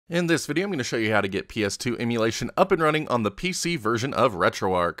In this video, I'm going to show you how to get PS2 emulation up and running on the PC version of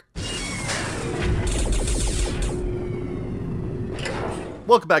Retroarch.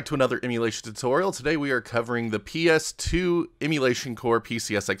 Welcome back to another emulation tutorial. Today we are covering the PS2 Emulation Core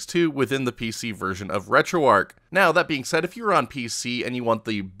PCSX2 within the PC version of Retroarch. Now, that being said, if you're on PC and you want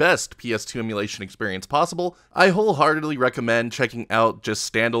the best PS2 emulation experience possible, I wholeheartedly recommend checking out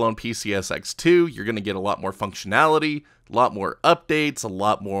just standalone PCSX2. You're going to get a lot more functionality, a lot more updates, a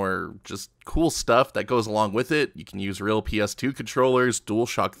lot more just cool stuff that goes along with it. You can use real PS2 controllers,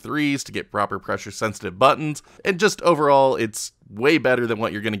 DualShock 3s to get proper pressure-sensitive buttons, and just overall, it's way better than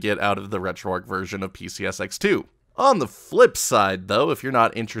what you're going to get out of the Retroarch version of PCSX2. On the flip side, though, if you're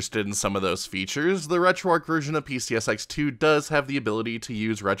not interested in some of those features, the Retroarch version of PCSX2 does have the ability to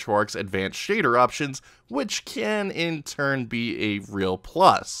use Retroarch's advanced shader options, which can, in turn, be a real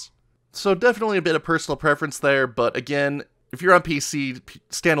plus. So definitely a bit of personal preference there, but again, if you're on PC,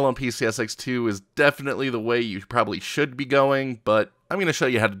 standalone PCSX2 is definitely the way you probably should be going, but I'm going to show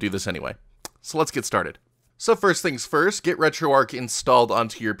you how to do this anyway. So let's get started. So first things first, get Retroarch installed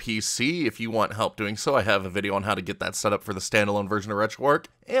onto your PC. If you want help doing so, I have a video on how to get that set up for the standalone version of Retroarch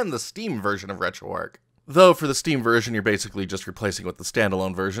and the Steam version of Retroarch. Though for the Steam version, you're basically just replacing with the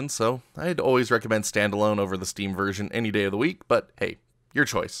standalone version, so I'd always recommend standalone over the Steam version any day of the week, but hey, your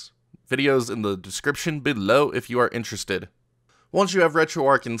choice. Videos in the description below if you are interested. Once you have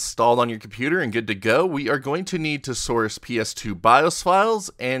Retroarch installed on your computer and good to go, we are going to need to source PS2 BIOS files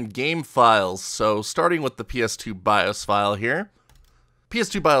and game files. So starting with the PS2 BIOS file here.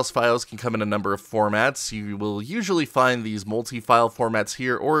 PS2 BIOS files can come in a number of formats. You will usually find these multi-file formats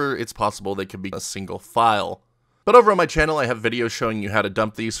here, or it's possible they could be a single file. But over on my channel, I have videos showing you how to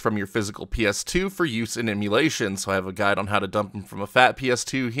dump these from your physical PS2 for use in emulation. So I have a guide on how to dump them from a fat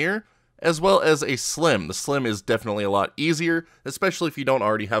PS2 here, as well as a Slim. The Slim is definitely a lot easier, especially if you don't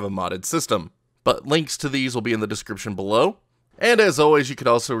already have a modded system. But links to these will be in the description below. And as always, you could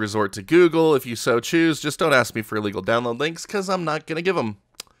also resort to Google if you so choose. Just don't ask me for illegal download links, because I'm not going to give them.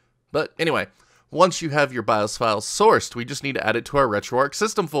 But anyway, once you have your BIOS files sourced, we just need to add it to our Retroarch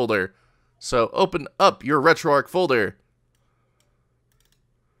system folder. So open up your Retroarch folder.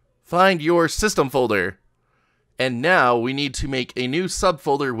 Find your system folder. And now we need to make a new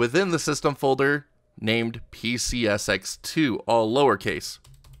subfolder within the system folder named PCSX2, all lowercase.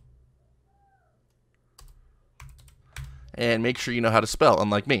 And make sure you know how to spell,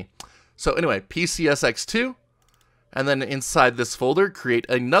 unlike me. So anyway, PCSX2, and then inside this folder, create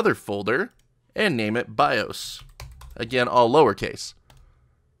another folder and name it BIOS. Again, all lowercase.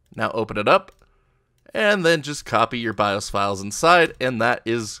 Now open it up, and then just copy your BIOS files inside, and that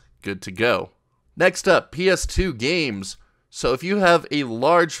is good to go. Next up, PS2 games. So if you have a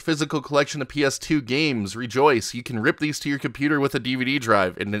large physical collection of PS2 games, rejoice, you can rip these to your computer with a DVD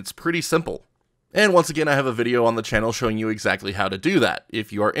drive, and it's pretty simple. And once again, I have a video on the channel showing you exactly how to do that,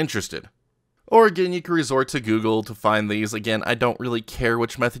 if you are interested. Or again, you can resort to Google to find these. Again, I don't really care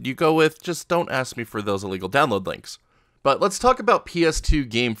which method you go with, just don't ask me for those illegal download links. But let's talk about PS2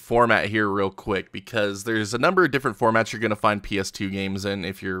 game format here real quick, because there's a number of different formats you're going to find PS2 games in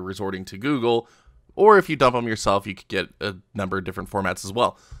if you're resorting to Google, or if you dump them yourself, you could get a number of different formats as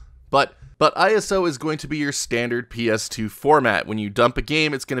well. But ISO is going to be your standard PS2 format. When you dump a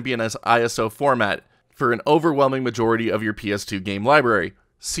game, it's going to be in an ISO format for an overwhelming majority of your PS2 game library.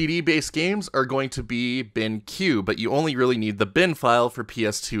 CD-based games are going to be bin Q, but you only really need the bin file for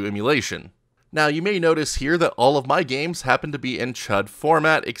PS2 emulation. Now, you may notice here that all of my games happen to be in CHUD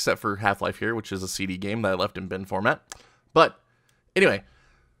format, except for Half-Life here, which is a CD game that I left in bin format. But anyway,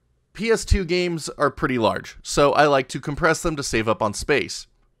 PS2 games are pretty large, so I like to compress them to save up on space.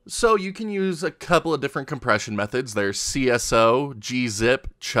 So you can use a couple of different compression methods. There's CSO, gzip,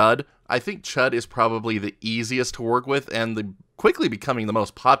 CHUD. I think CHUD is probably the easiest to work with and quickly becoming the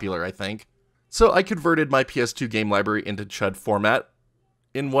most popular, I think. So I converted my PS2 game library into CHUD format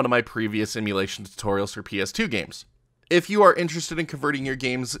in one of my previous emulation tutorials for PS2 games. If you are interested in converting your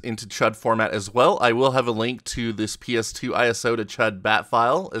games into CHUD format as well, I will have a link to this PS2 ISO to CHUD bat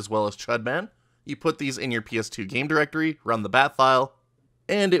file, as well as CHUDman. You put these in your PS2 game directory, run the bat file,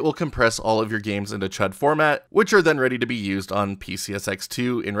 and it will compress all of your games into CHUD format, which are then ready to be used on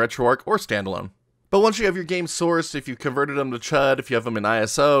PCSX2 in Retroarch or standalone. But once you have your games sourced, if you converted them to CHUD, if you have them in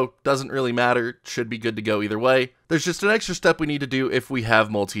ISO, doesn't really matter, should be good to go either way. There's just an extra step we need to do if we have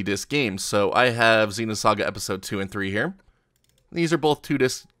multi-disc games. So I have Xenosaga Episode 2 and 3 here. These are both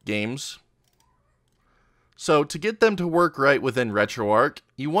 2-disc games. So to get them to work right within Retroarch,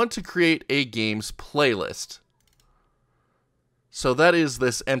 you want to create a games playlist. So that is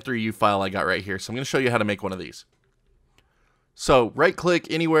this M3U file I got right here. So I'm going to show you how to make one of these. So right click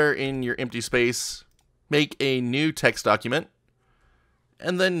anywhere in your empty space, make a new text document,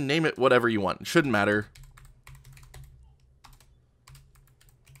 and then name it whatever you want. It shouldn't matter.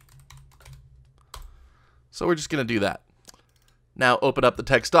 So we're just going to do that. Now open up the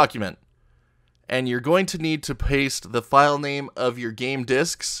text document. And you're going to need to paste the file name of your game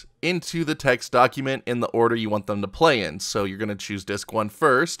discs into the text document in the order you want them to play in. So you're going to choose disk 1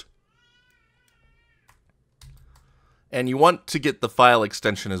 first. And you want to get the file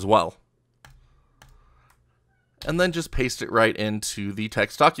extension as well. And then just paste it right into the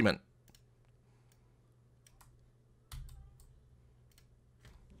text document.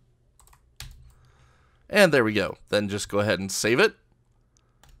 And there we go. Then just go ahead and save it.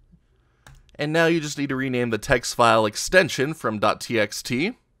 And now you just need to rename the text file extension from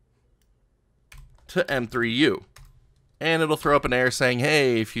 .txt to M3U. And it'll throw up an error saying,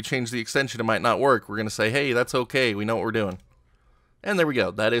 hey, if you change the extension, it might not work. We're going to say, hey, that's okay. We know what we're doing. And there we go.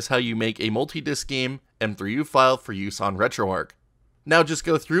 That is how you make a multi-disc game M3U file for use on Retroarch. Now just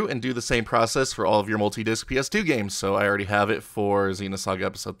go through and do the same process for all of your multi-disc PS2 games. So I already have it for Xenosaga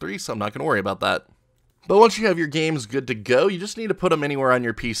Episode 3, so I'm not going to worry about that. But once you have your games good to go, you just need to put them anywhere on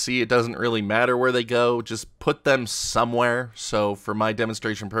your PC. It doesn't really matter where they go, just put them somewhere. So for my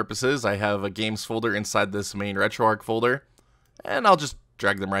demonstration purposes, I have a games folder inside this main Retroarch folder, and I'll just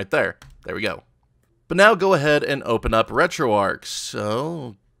drag them right there. There we go. But now go ahead and open up Retroarch.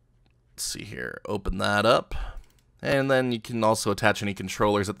 So let's see here, open that up. And then you can also attach any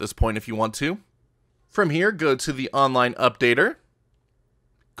controllers at this point if you want to. From here, go to the online updater,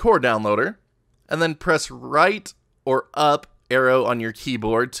 core downloader, and then press right or up arrow on your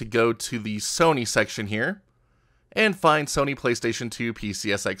keyboard to go to the Sony section here, and find Sony PlayStation 2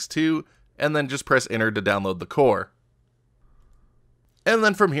 PCSX2, and then just press enter to download the core. And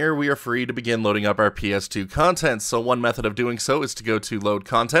then from here we are free to begin loading up our PS2 content. So one method of doing so is to go to load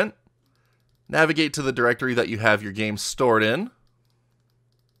content, navigate to the directory that you have your games stored in,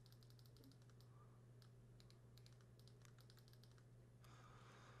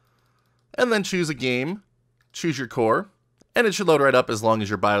 and then choose a game, choose your core, and it should load right up as long as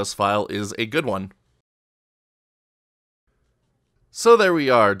your BIOS file is a good one. So there we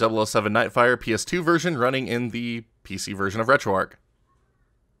are, 007 Nightfire PS2 version running in the PC version of Retroarch.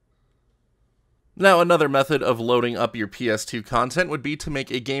 Now another method of loading up your PS2 content would be to make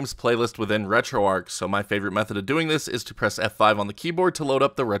a games playlist within Retroarch. So my favorite method of doing this is to press F5 on the keyboard to load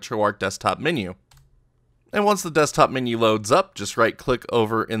up the Retroarch desktop menu. And once the desktop menu loads up, just right click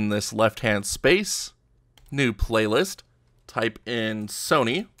over in this left hand space, new playlist, type in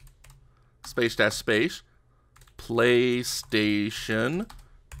Sony, space dash space, PlayStation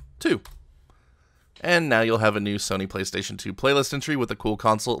 2. And now you'll have a new Sony PlayStation 2 playlist entry with a cool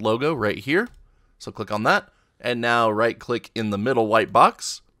console logo right here. So click on that, and now right click in the middle white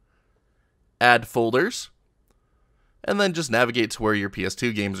box, add folders, and then just navigate to where your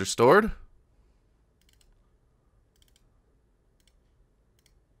PS2 games are stored.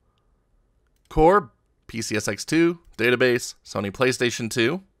 Core, PCSX2, database, Sony PlayStation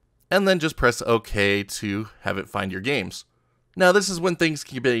 2, and then just press OK to have it find your games. Now this is when things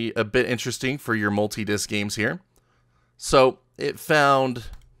can be a bit interesting for your multi-disc games here. So it found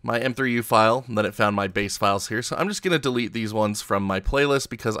my M3U file, and then it found my base files here. So I'm just going to delete these ones from my playlist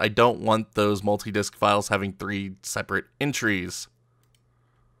because I don't want those multi-disc files having 3 separate entries.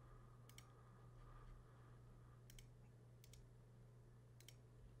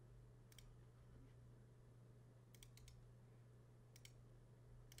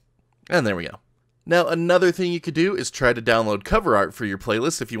 And there we go. Now another thing you could do is try to download cover art for your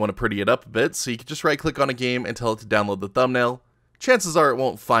playlist if you want to pretty it up a bit. So you can just right click on a game and tell it to download the thumbnail. Chances are it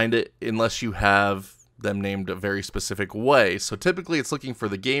won't find it unless you have them named a very specific way. So typically it's looking for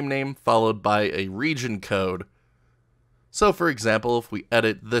the game name followed by a region code. So for example, if we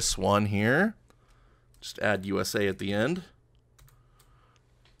edit this one here, just add USA at the end.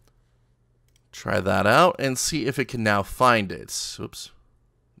 Try that out and see if it can now find it. Oops.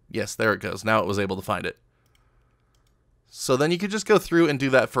 Yes, there it goes. Now it was able to find it. So then you could just go through and do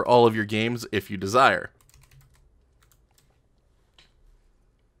that for all of your games if you desire.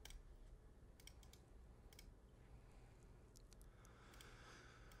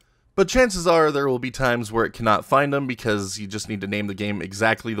 But chances are there will be times where it cannot find them because you just need to name the game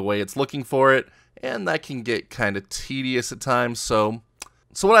exactly the way it's looking for it, and that can get kind of tedious at times. So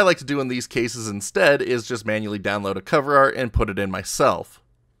what I like to do in these cases instead is just manually download a cover art and put it in myself.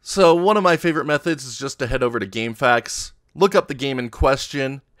 So one of my favorite methods is just to head over to GameFAQs, look up the game in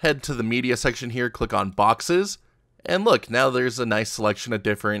question, head to the media section here, click on boxes, and look, now there's a nice selection of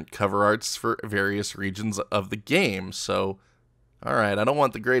different cover arts for various regions of the game. So Alright, I don't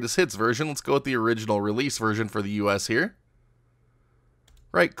want the greatest hits version. Let's go with the original release version for the US here.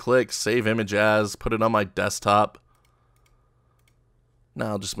 Right click, save image as, put it on my desktop. Now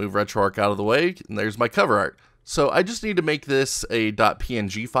I'll just move Retroarch out of the way, and there's my cover art. So I just need to make this a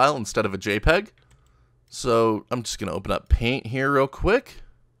 .png file instead of a JPEG. So I'm just going to open up Paint here real quick.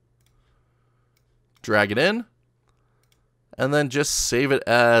 Drag it in. And then just save it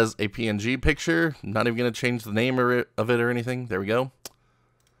as a PNG picture. I'm not even going to change the name of it or anything. There we go.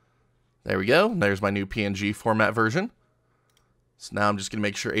 There we go. There's my new PNG format version. So now I'm just going to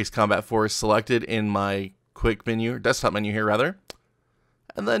make sure Ace Combat 4 is selected in my quick menu, or desktop menu here rather.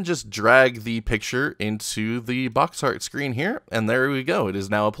 And then just drag the picture into the box art screen here. And there we go. It is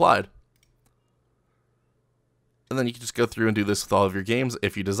now applied. And then you can just go through and do this with all of your games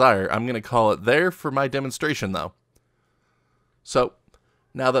if you desire. I'm going to call it there for my demonstration though. So,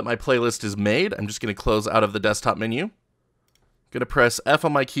 now that my playlist is made, I'm just going to close out of the desktop menu. I'm going to press F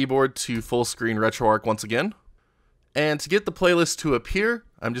on my keyboard to full screen Retroarch once again. And to get the playlist to appear,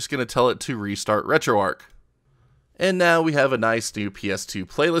 I'm just going to tell it to restart Retroarch. And now we have a nice new PS2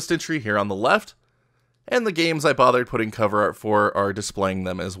 playlist entry here on the left. And the games I bothered putting cover art for are displaying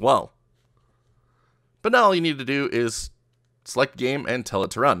them as well. But now all you need to do is select game and tell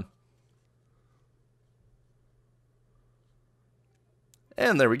it to run.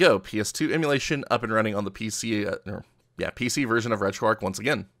 And there we go, PS2 emulation up and running on the PC, PC version of Retroarch once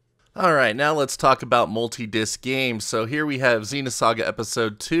again. Alright, now let's talk about multi-disc games. So here we have Xenosaga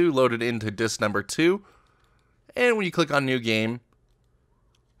Episode 2 loaded into disc number 2. And when you click on New Game,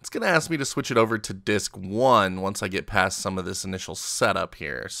 it's going to ask me to switch it over to disc 1 once I get past some of this initial setup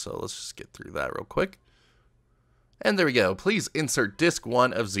here. So let's just get through that real quick. And there we go. Please insert disc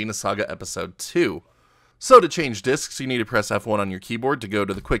 1 of Xenosaga Episode 2. So to change discs, you need to press F1 on your keyboard to go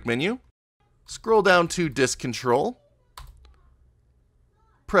to the quick menu. Scroll down to Disk Control.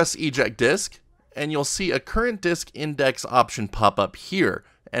 Press Eject Disk, and you'll see a current disk index option pop up here.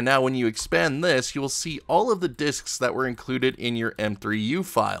 And now when you expand this, you will see all of the disks that were included in your M3U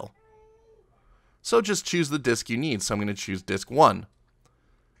file. So just choose the disk you need. So I'm going to choose disk 1.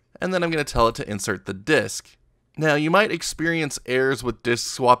 And then I'm going to tell it to insert the disk. Now, you might experience errors with disk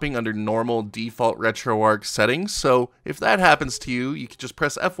swapping under normal default Retroarch settings, so if that happens to you, you can just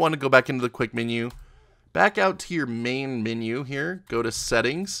press F1 to go back into the quick menu, back out to your main menu here, go to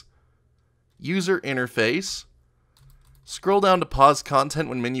Settings, User Interface, scroll down to Pause Content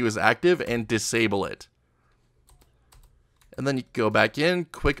when menu is active, and disable it. And then you can go back in,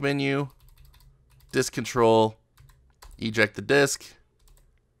 quick menu, Disk Control, eject the disk,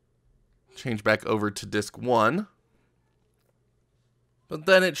 change back over to disk 1. But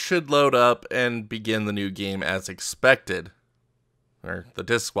then it should load up and begin the new game as expected. Or the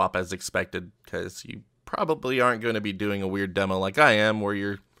disk swap as expected, because you probably aren't going to be doing a weird demo like I am, where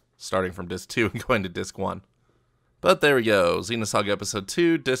you're starting from disk 2 and going to disk 1. But there we go. Xenosaga Episode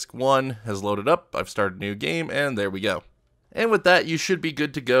 2, disk 1 has loaded up. I've started a new game, and there we go. And with that, you should be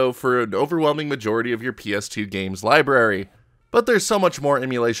good to go for an overwhelming majority of your PS2 games library. But there's so much more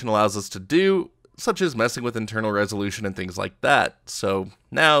emulation allows us to do, such as messing with internal resolution and things like that. So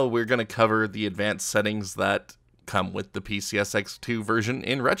now we're going to cover the advanced settings that come with the PCSX2 version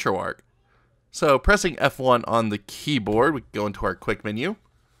in Retroarch. So pressing F1 on the keyboard, we can go into our quick menu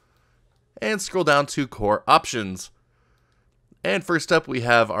and scroll down to Core Options. And first up, we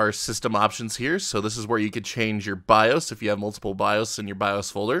have our system options here. So this is where you could change your BIOS if you have multiple BIOS in your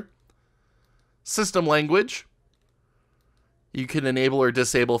BIOS folder. System language. You can enable or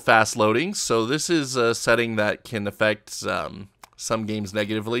disable fast loading. So this is a setting that can affect some games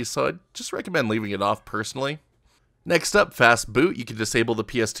negatively, so I'd just recommend leaving it off personally. Next up, fast boot. You can disable the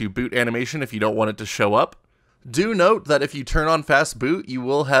PS2 boot animation if you don't want it to show up. Do note that if you turn on fast boot, you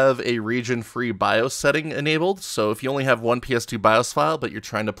will have a region-free BIOS setting enabled. So if you only have one PS2 BIOS file, but you're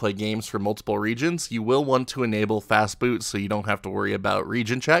trying to play games from multiple regions, you will want to enable fast boot so you don't have to worry about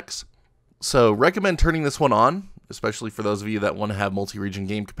region checks. So recommend turning this one on, especially for those of you that want to have multi-region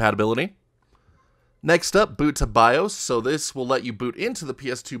game compatibility. Next up, boot to BIOS. So this will let you boot into the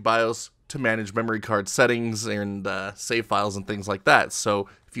PS2 BIOS to manage memory card settings and save files and things like that. So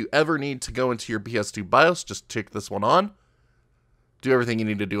if you ever need to go into your PS2 BIOS, just tick this one on, do everything you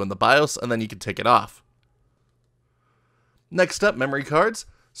need to do in the BIOS, and then you can take it off. Next up, memory cards.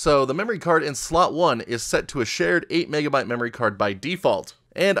 So the memory card in slot 1 is set to a shared 8MB memory card by default,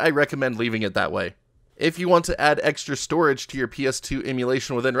 and I recommend leaving it that way. If you want to add extra storage to your PS2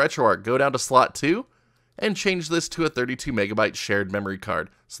 emulation within Retroarch, go down to slot 2 and change this to a 32MB shared memory card.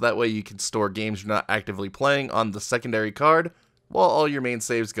 So that way you can store games you're not actively playing on the secondary card, while all your main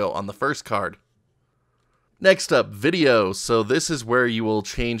saves go on the first card. Next up, video. So this is where you will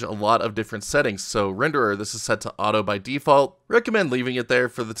change a lot of different settings. So renderer, this is set to auto by default. Recommend leaving it there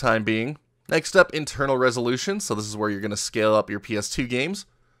for the time being. Next up, internal resolution. So this is where you're going to scale up your PS2 games.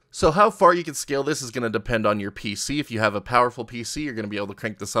 So how far you can scale this is going to depend on your PC. If you have a powerful PC, you're going to be able to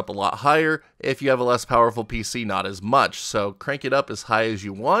crank this up a lot higher. If you have a less powerful PC, not as much. So crank it up as high as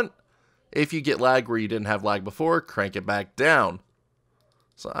you want. If you get lag where you didn't have lag before, crank it back down.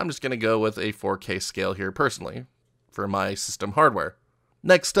 So I'm just going to go with a 4K scale here personally for my system hardware.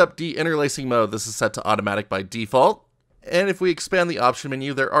 Next up, de-interlacing mode. This is set to automatic by default. And if we expand the option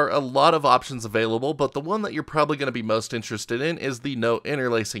menu, there are a lot of options available, but the one that you're probably going to be most interested in is the no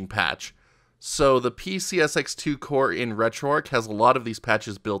interlacing patch. So the PCSX2 core in Retroarch has a lot of these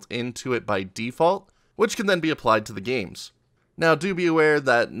patches built into it by default, which can then be applied to the games. Now, do be aware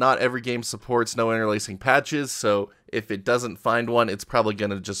that not every game supports no interlacing patches, so if it doesn't find one, it's probably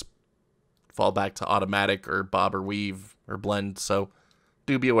going to just fall back to automatic or bob or weave or blend, so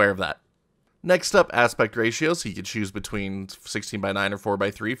do be aware of that. Next up, aspect ratio, so you can choose between 16:9 or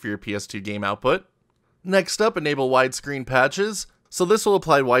 4:3 for your PS2 game output. Next up, enable widescreen patches. So this will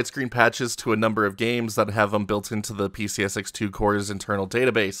apply widescreen patches to a number of games that have them built into the PCSX2 core's internal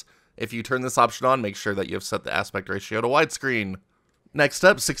database. If you turn this option on, make sure that you have set the aspect ratio to widescreen. Next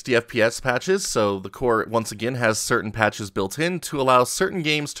up, 60 FPS patches. So the core, once again, has certain patches built in to allow certain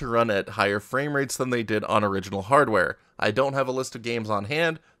games to run at higher frame rates than they did on original hardware. I don't have a list of games on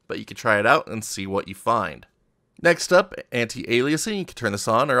hand, but you can try it out and see what you find. Next up, anti-aliasing. You can turn this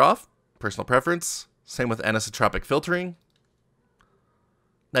on or off. Personal preference. Same with anisotropic filtering.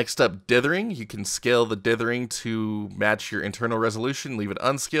 Next up, dithering. You can scale the dithering to match your internal resolution, leave it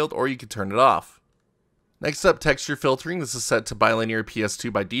unscaled, or you can turn it off. Next up, texture filtering. This is set to bilinear PS2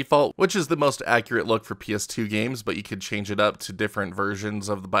 by default, which is the most accurate look for PS2 games, but you could change it up to different versions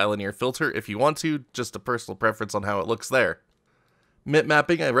of the bilinear filter if you want to, just a personal preference on how it looks there. MIP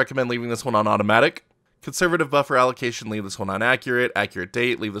mapping, I recommend leaving this one on automatic. Conservative buffer allocation, leave this one on accurate. Accurate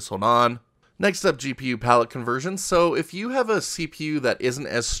date, leave this one on. Next up, GPU palette conversion. So if you have a CPU that isn't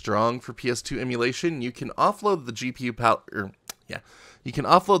as strong for PS2 emulation, you can offload the GPU palette, you can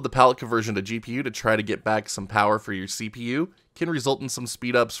offload the palette conversion to GPU to try to get back some power for your CPU. Can result in some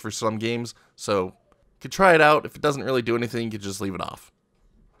speed ups for some games, so you can try it out. If it doesn't really do anything, you can just leave it off.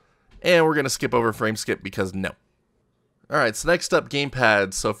 And we're going to skip over frame skip because no. Alright, so next up,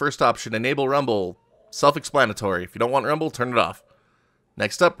 gamepad. So first option, enable rumble. Self-explanatory. If you don't want rumble, turn it off.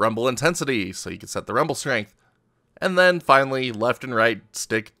 Next up, rumble intensity, so you can set the rumble strength. And then finally, left and right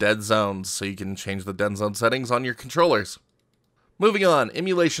stick dead zones, so you can change the dead zone settings on your controllers. Moving on,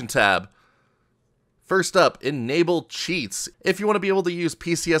 emulation tab. First up, enable cheats. If you want to be able to use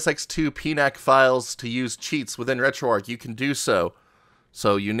PCSX2 PNAC files to use cheats within Retroarch, you can do so.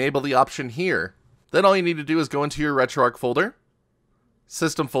 So you enable the option here. Then all you need to do is go into your Retroarch folder,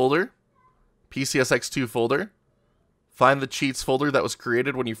 System folder, PCSX2 folder, find the cheats folder that was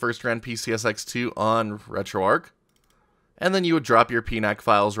created when you first ran PCSX2 on Retroarch, and then you would drop your PNAC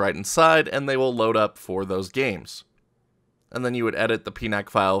files right inside, and they will load up for those games. And then you would edit the PNAC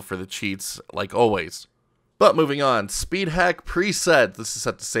file for the cheats, like always. But moving on, speed hack preset. This is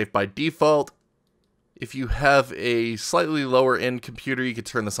set to safe by default. If you have a slightly lower end computer, you could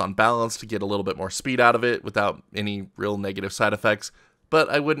turn this on balance to get a little bit more speed out of it without any real negative side effects, but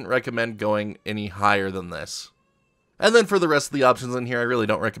I wouldn't recommend going any higher than this. And then for the rest of the options in here, I really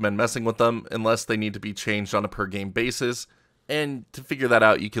don't recommend messing with them unless they need to be changed on a per game basis, and to figure that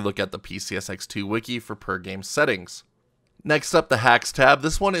out, you can look at the PCSX2 wiki for per game settings. Next up, the hacks tab.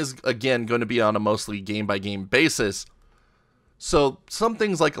 This one is, again, going to be on a mostly game by game basis. So some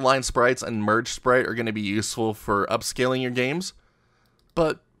things like align sprites and merge sprite are going to be useful for upscaling your games,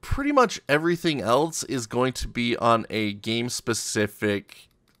 but pretty much everything else is going to be on a game-specific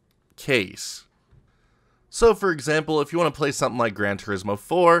case. So for example, if you want to play something like Gran Turismo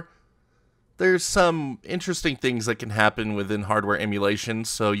 4, there's some interesting things that can happen within hardware emulation,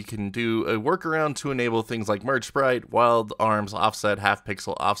 so you can do a workaround to enable things like merge sprite, wild arms offset, half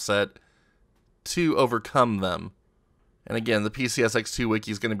pixel offset to overcome them. And again, the PCSX2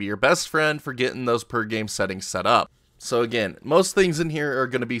 wiki is going to be your best friend for getting those per game settings set up. So again, most things in here are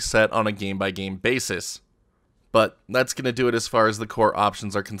going to be set on a game by game basis, but that's going to do it as far as the core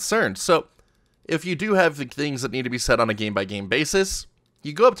options are concerned. So if you do have the things that need to be set on a game by game basis,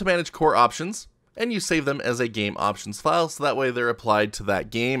 you go up to manage core options and you save them as a game options file, so that way they're applied to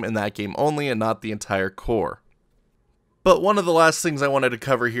that game and that game only and not the entire core. But one of the last things I wanted to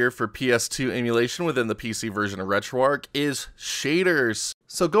cover here for PS2 emulation within the PC version of Retroarch is shaders.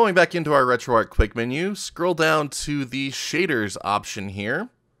 So going back into our Retroarch quick menu, scroll down to the shaders option here.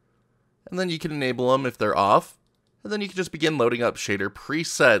 and then you can enable them if they're off, and then you can just begin loading up shader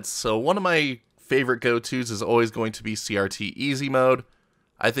presets. So one of my favorite go-tos is always going to be CRT Easy Mode.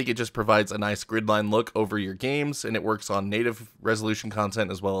 I think it just provides a nice grid-line look over your games, and it works on native resolution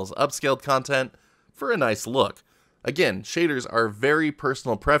content as well as upscaled content for a nice look. Again, shaders are very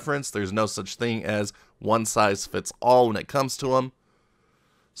personal preference. There's no such thing as one size fits all when it comes to them.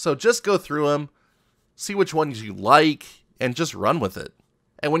 So just go through them, see which ones you like, and just run with it.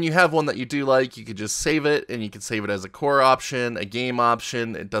 And when you have one that you do like, you could just save it, and you can save it as a core option, a game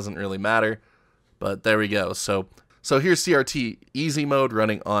option, it doesn't really matter. But there we go. So here's CRT Easy Mode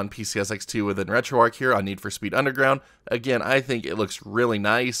running on PCSX2 within Retroarch here on Need for Speed Underground. Again, I think it looks really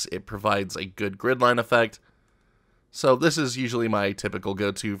nice. It provides a good gridline effect. So this is usually my typical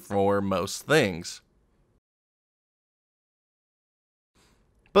go-to for most things.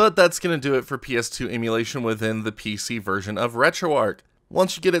 But that's going to do it for PS2 emulation within the PC version of Retroarch.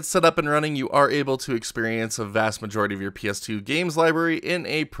 Once you get it set up and running, you are able to experience a vast majority of your PS2 games library in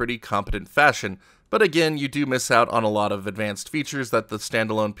a pretty competent fashion. But again, you do miss out on a lot of advanced features that the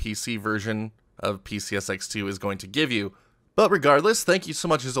standalone PC version of PCSX2 is going to give you. But regardless, thank you so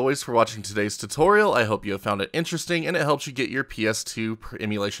much as always for watching today's tutorial. I hope you have found it interesting and it helps you get your PS2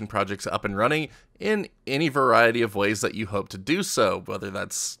 emulation projects up and running in any variety of ways that you hope to do so, whether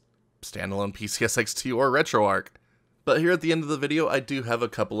that's standalone PCSX2 or Retroarch. But here at the end of the video, I do have a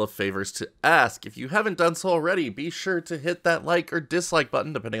couple of favors to ask. If you haven't done so already, be sure to hit that like or dislike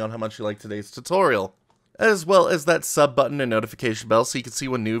button, depending on how much you like today's tutorial, as well as that sub button and notification bell so you can see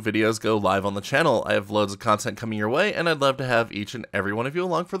when new videos go live on the channel. I have loads of content coming your way, and I'd love to have each and every one of you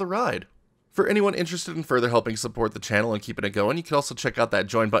along for the ride. For anyone interested in further helping support the channel and keeping it going, you can also check out that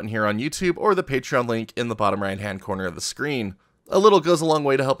join button here on YouTube or the Patreon link in the bottom right hand corner of the screen. A little goes a long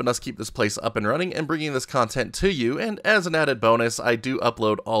way to helping us keep this place up and running and bringing this content to you, and as an added bonus, I do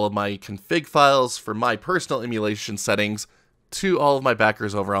upload all of my config files for my personal emulation settings to all of my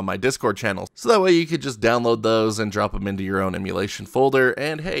backers over on my Discord channel. So that way you could just download those and drop them into your own emulation folder,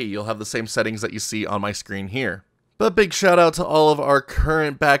 and hey, you'll have the same settings that you see on my screen here. But big shout out to all of our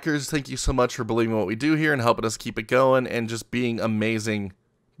current backers. Thank you so much for believing in what we do here and helping us keep it going and just being amazing.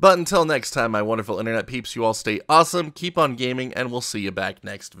 But until next time, my wonderful internet peeps, you all stay awesome, keep on gaming, and we'll see you back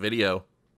next video.